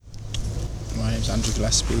name's Andrew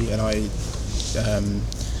Gillespie, and I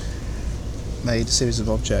made a series of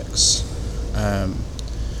objects,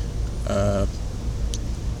 a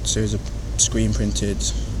series of screen printed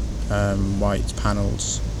white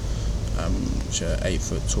panels, which are 8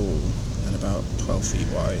 foot tall and about 12 feet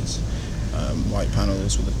wide. White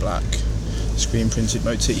panels with a black screen printed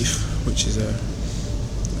motif, which is a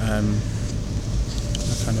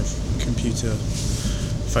kind of computer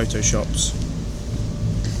photoshopped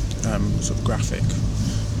sort of graphic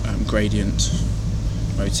gradient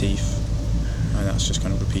motif, and that's just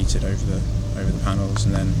kind of repeated over the panels.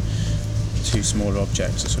 And then 2 smaller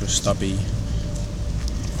objects, a sort of stubby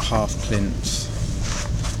half plinth,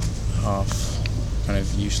 half kind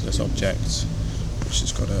of useless object, which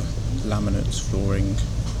has got a laminate flooring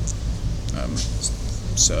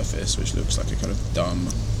surface, which looks like a kind of dumb,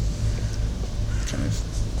 kind of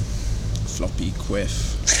floppy quiff,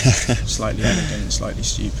 slightly elegant, slightly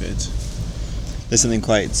stupid. There's something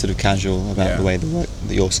quite sort of casual about the way that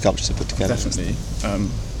your sculptures are put together. Definitely.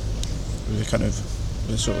 With a kind of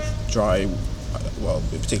a sort of dry, well,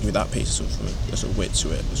 particularly with that piece, there's a sort of wit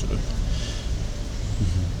to it, a sort of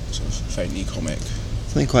faintly comic.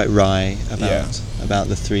 Something quite wry about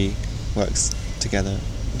the 3 works together.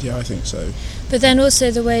 Yeah, I think so. But then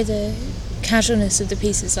also the way the casualness of the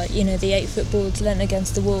pieces, like, you know, the 8 foot boards leant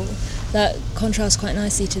against the wall, that contrasts quite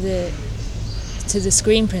nicely to the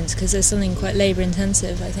screen prints, because there's something quite labour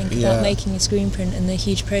intensive, I think, about making a screen print and the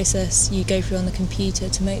huge process you go through on the computer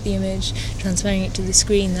to make the image, transferring it to the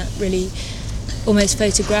screen, that really almost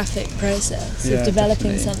photographic process of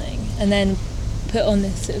developing something, and then put on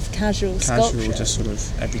this sort of casual sculpture. Just sort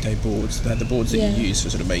of everyday boards. They're the boards that you use for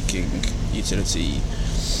sort of making utility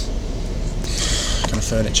kind of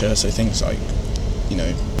furniture, so things like, you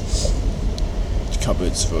know,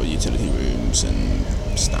 cupboards for utility rooms and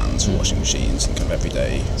stands for washing machines and kind of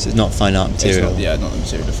everyday. So it's not fine art material? Not the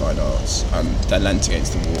material of fine arts, and they're leant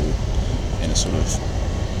against the wall in a sort of,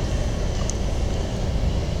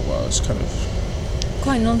 well, it's kind of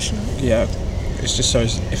quite nonchalant. Yeah, it's just so,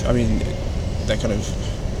 they're kind of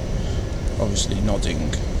obviously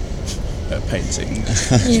nodding at painting,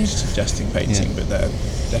 suggesting painting, but they're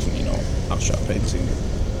definitely not abstract painting.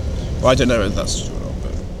 Well, I don't know if that's true or not.